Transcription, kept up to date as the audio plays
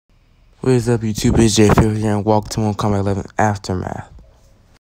What is up, YouTube? It's Jay Phil here, and welcome to Mortal Kombat 11 Aftermath.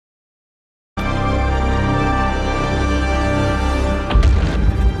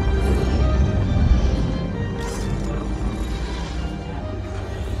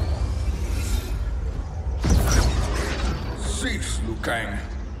 Cease, Liu Kang,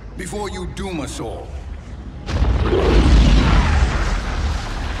 before you doom us all.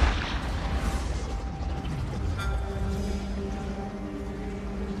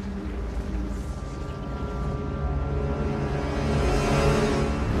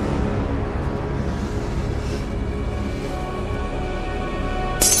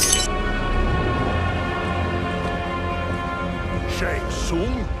 Shang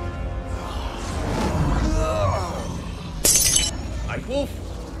Tsung? Nightwolf?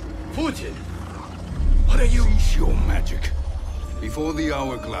 Fujin? What are you? Cease your magic, before the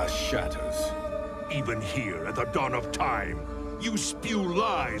hourglass shatters. Even here at the dawn of time, you spew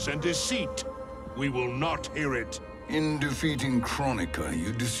lies and deceit. We will not hear it. In defeating Kronika,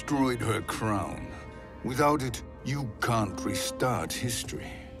 you destroyed her crown. Without it, you can't restart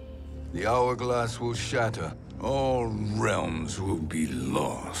history. The hourglass will shatter. All realms will be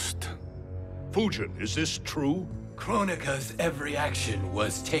lost. Fujin, is this true? Kronika's every action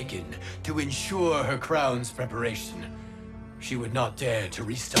was taken to ensure her crown's preparation. She would not dare to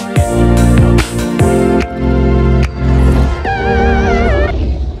restart it.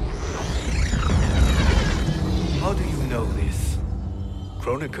 How do you know this?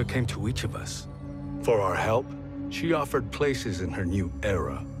 Kronika came to each of us. For our help, she offered places in her new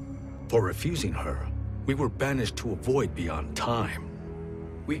era. For refusing her, we were banished to a void beyond time.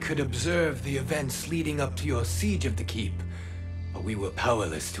 We could observe the events leading up to your siege of the keep, but we were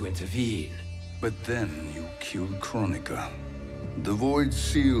powerless to intervene. But then you killed Kronika. The Void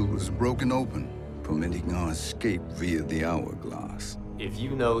Seal was broken open, permitting our escape via the hourglass. If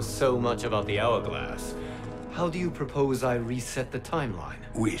you know so much about the hourglass, how do you propose I reset the timeline?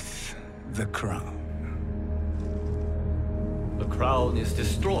 With the crown. The crown is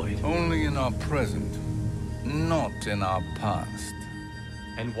destroyed. Only in our present, not in our past.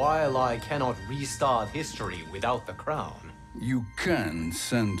 And while I cannot restart history without the crown... You can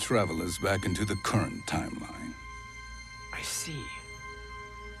send travelers back into the current timeline. I see.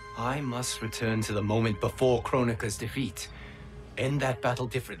 I must return to the moment before Kronika's defeat. End that battle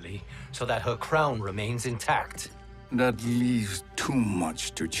differently, so that her crown remains intact. That leaves too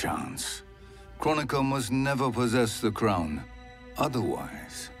much to chance. Kronika must never possess the crown.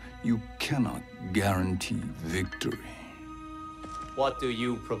 Otherwise, you cannot guarantee victory. What do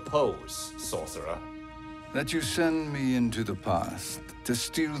you propose, sorcerer? That you send me into the past to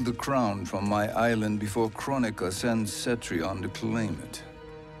steal the crown from my island before Kronika sends Cetrion to claim it.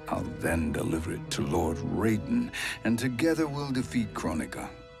 I'll then deliver it to Lord Raiden, and together we'll defeat Kronika.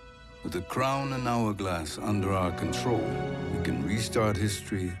 With the crown and hourglass under our control, we can restart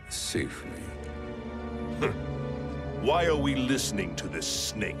history safely. Why are we listening to this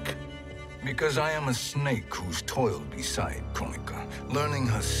snake? Because I am a snake who's toiled beside Kronika, learning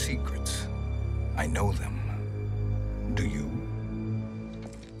her secrets. I know them. Do you?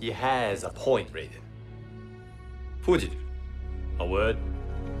 He has a point, Raiden. Fujin, a word?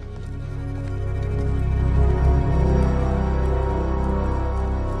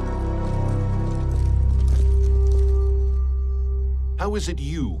 How is it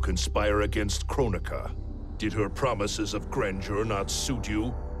you conspire against Kronika? Did her promises of grandeur not suit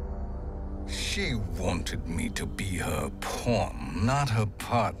you? She wanted me to be her pawn, not her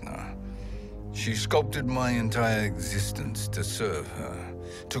partner. She sculpted my entire existence to serve her,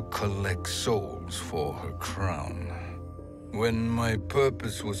 to collect souls for her crown. When my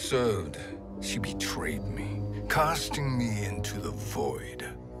purpose was served, she betrayed me, casting me into the void.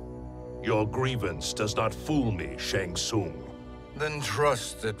 Your grievance does not fool me, Shang Tsung. Then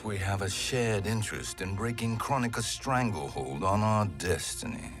trust that we have a shared interest in breaking Kronika's stranglehold on our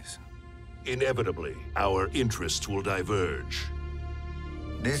destinies. Inevitably, our interests will diverge.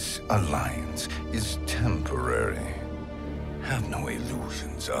 This alliance is temporary. Have no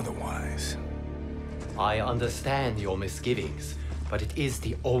illusions otherwise. I understand your misgivings, but it is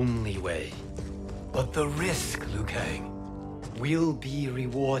the only way. But the risk, Liu Kang, will be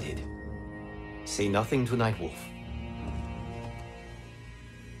rewarded. Say nothing to Nightwolf.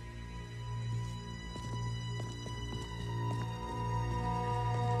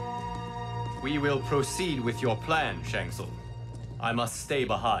 We will proceed with your plan, Shang Tsung. I must stay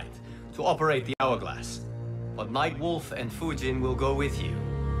behind to operate the hourglass. But Nightwolf and Fujin will go with you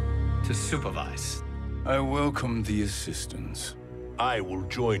to supervise. I welcome the assistance. I will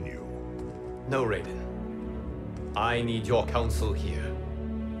join you. No, Raiden. I need your counsel here.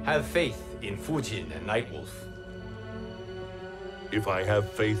 Have faith in Fujin and Nightwolf. If I have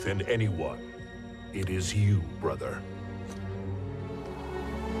faith in anyone, it is you, brother.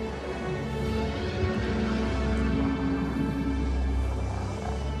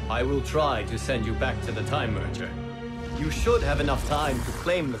 I will try to send you back to the Time Merger. You should have enough time to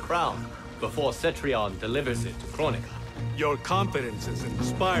claim the crown before Cetrion delivers it to Kronika. Your confidence is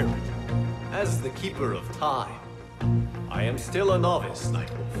inspiring. As the Keeper of Time, I am still a novice,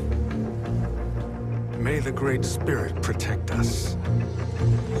 Nightwolf. May the Great Spirit protect us.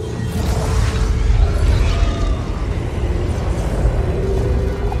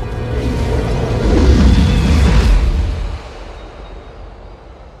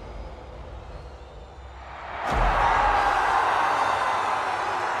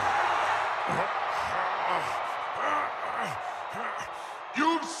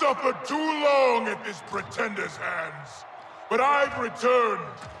 You've suffered too long at this pretender's hands. But I've returned,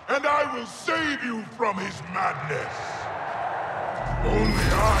 and I will save you from his madness. Only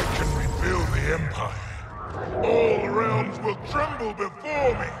I can rebuild the Empire. All realms will tremble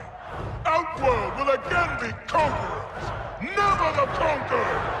before me. Outworld will again be conquerors, never the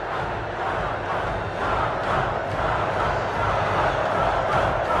conquered!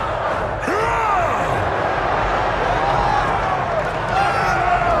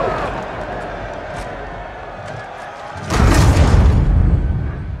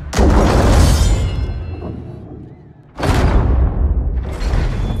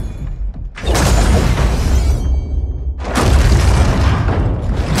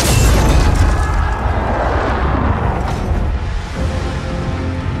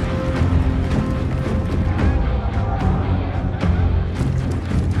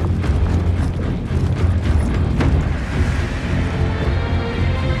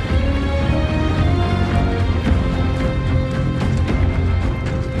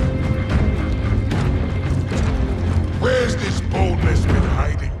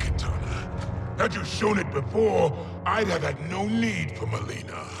 Had you shown it before, I'd have had no need for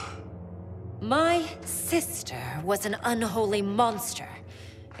Mileena. My sister was an unholy monster.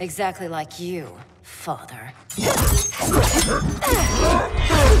 Exactly like you, father.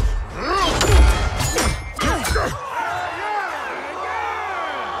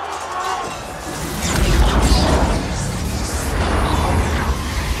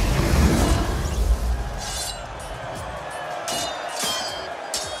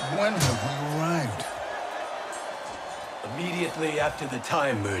 When have we arrived? Immediately after the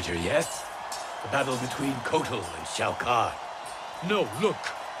Time Merger, yes? The battle between Kotal and Shao Kahn. No, look!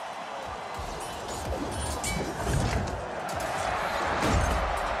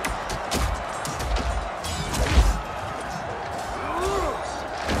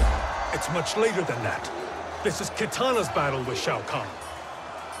 It's much later than that. This is Kitana's battle with Shao Kahn.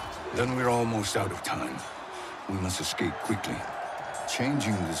 Then we're almost out of time. We must escape quickly.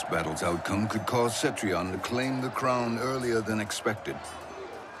 Changing this battle's outcome could cause Cetrion to claim the crown earlier than expected.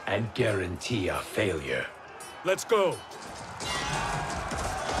 And guarantee our failure. Let's go!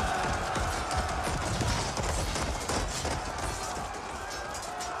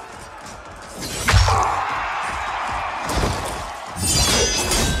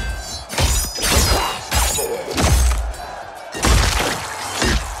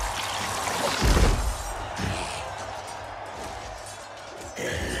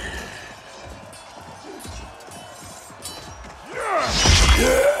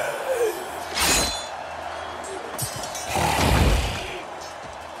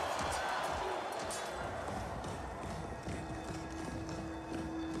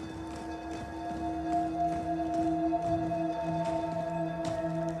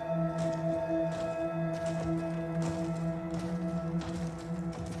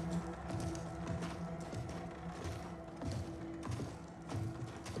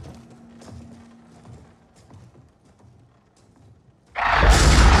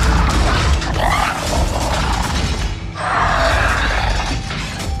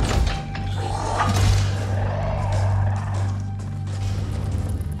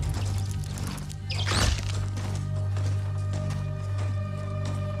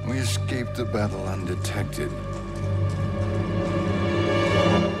 We escaped the battle undetected.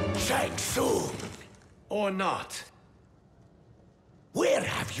 Shang Tsung, Or not. where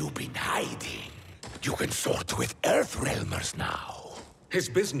have you been hiding? You can sort with Earthrealmers now. His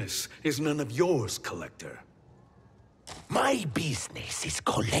business is none of yours, Collector. My business is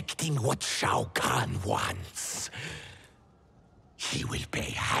collecting what Shao Kahn wants. He will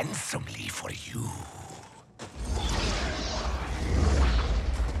pay handsomely for you.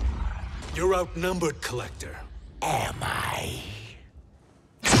 You're outnumbered, Collector. Am I?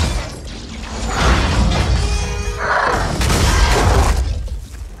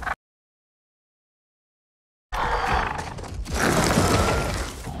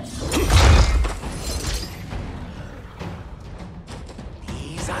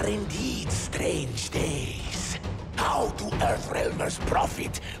 are indeed strange days. How do Earthrealmers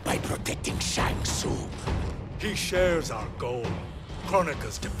profit by protecting Shang Tsung? He shares our goal.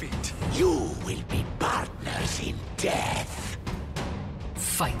 Kronika's defeat. You will be partners in death.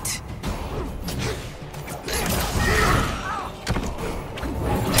 Fight.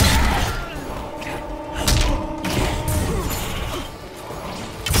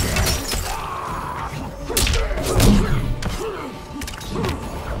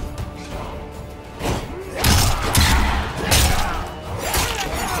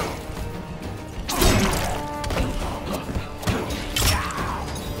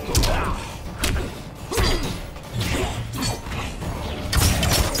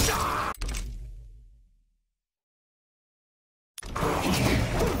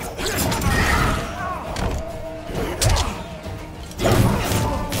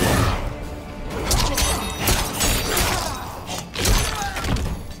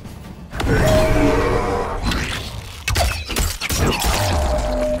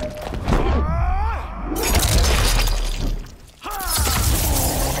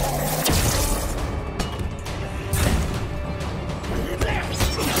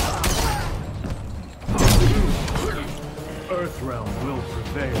 Earthrealm will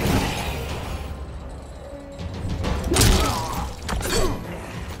prevail.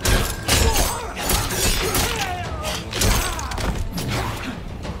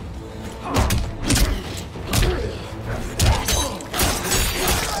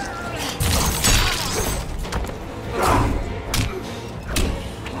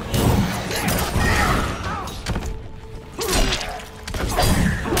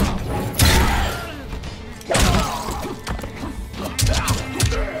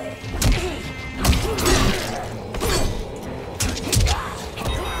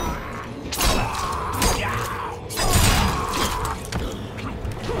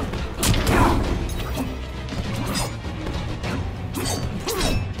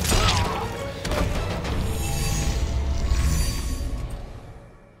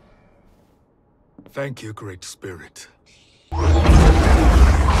 Thank you, Great Spirit.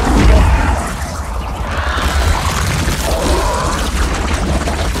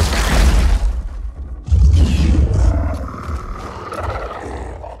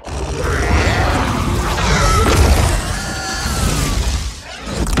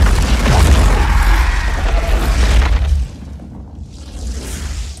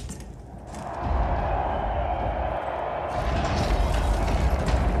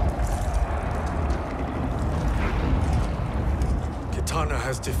 Kitana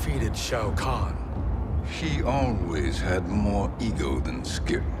has defeated Shao Kahn. He always had more ego than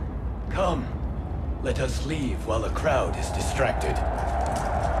skill. Come, let us leave while the crowd is distracted.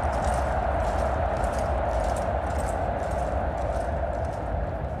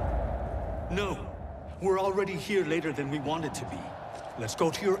 No, we're already here later than we wanted to be. Let's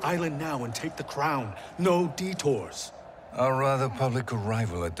go to your island now and take the crown. No detours. Our rather public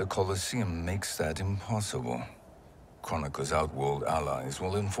arrival at the Colosseum makes that impossible. Kronika's outworld allies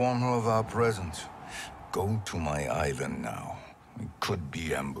will inform her of our presence. Go to my island now. We could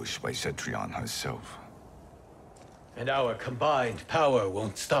be ambushed by Cetrion herself. And our combined power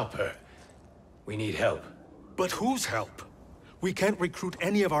won't stop her. We need help. But whose help? We can't recruit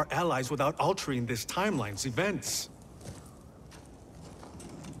any of our allies without altering this timeline's events.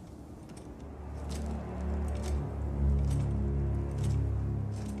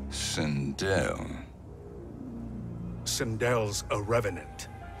 Sindel, Sindel's a revenant.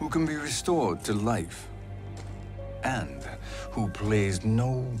 who can be restored to life, and who plays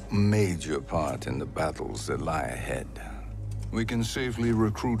no major part in the battles that lie ahead. We can safely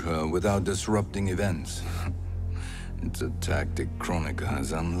recruit her without disrupting events. It's a tactic Kronika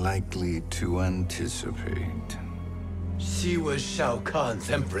is unlikely to anticipate. She was Shao Kahn's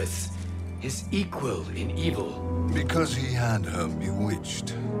empress, his equal in evil. Because he had her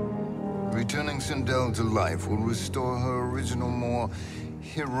bewitched. Returning Sindel to life will restore her original, more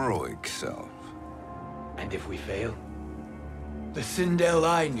heroic self. And if we fail? The Sindel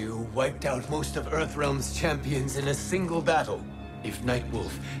I knew wiped out most of Earthrealm's champions in a single battle. If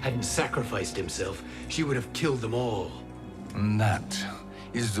Nightwolf hadn't sacrificed himself, she would have killed them all. And that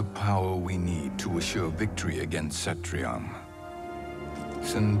is the power we need to assure victory against Cetrion.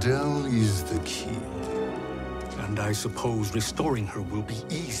 Sindel is the key. And I suppose restoring her will be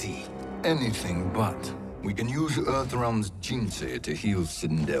easy. Anything but. We can use Earthrealm's Jinsei to heal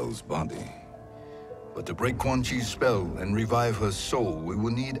Sindel's body. But to break Quan Chi's spell and revive her soul, we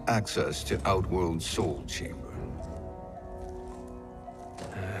will need access to Outworld's Soul Chamber.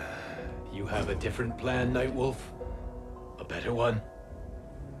 You have a different plan, Nightwolf? A better one?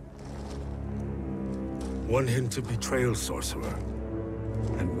 One hint of betrayal, sorcerer,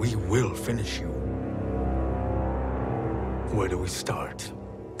 and we will finish you. Where do we start?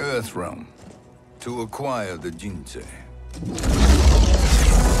 Earthrealm. To acquire the Jinsei.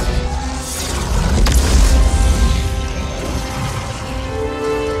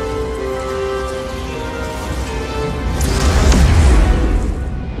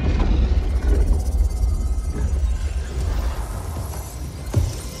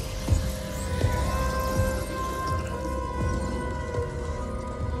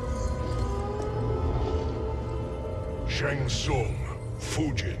 Shang Tsung,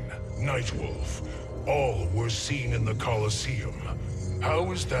 Fujin, Nightwolf, all were seen in the Colosseum.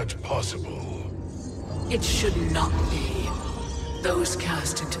 How is that possible? It should not be. Those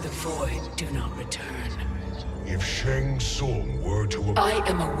cast into the void do not return. If Shang Tsung were to... I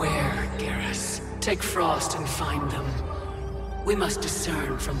am aware, Garrus. Take Frost and find them. We must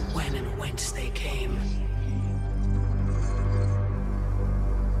discern from when and whence they came.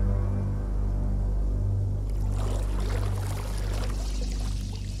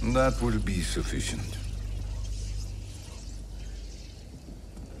 That will be sufficient.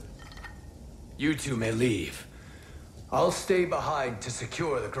 You two may leave. I'll stay behind to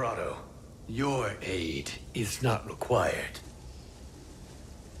secure the grotto. Your aid is not required.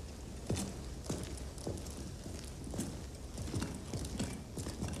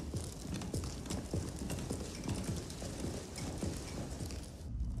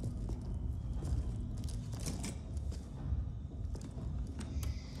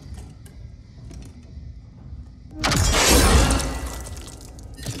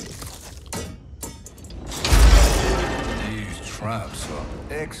 Traps are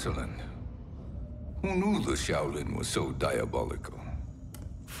excellent. Who knew the Shaolin was so diabolical?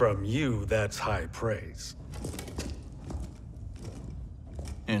 From you, that's high praise.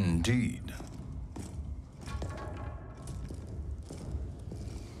 Indeed.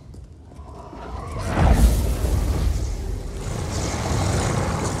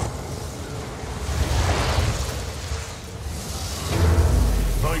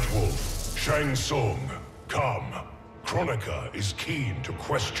 Nightwolf, Shang Tsung, come. Kronika is keen to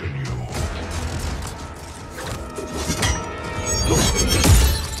question you.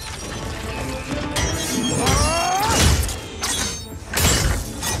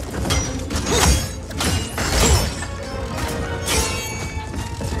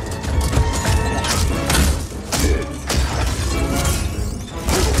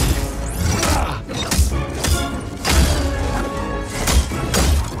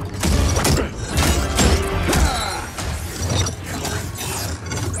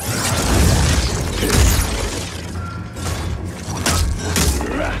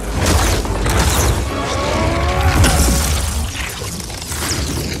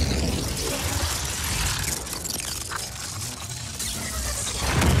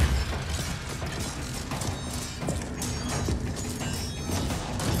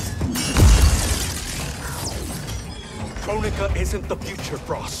 Kronika isn't the future,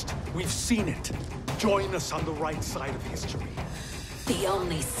 Frost. We've seen it. Join us on the right side of history. The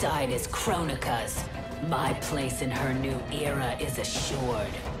only side is Kronika's. My place in her new era is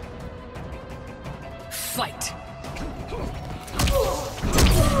assured. Fight!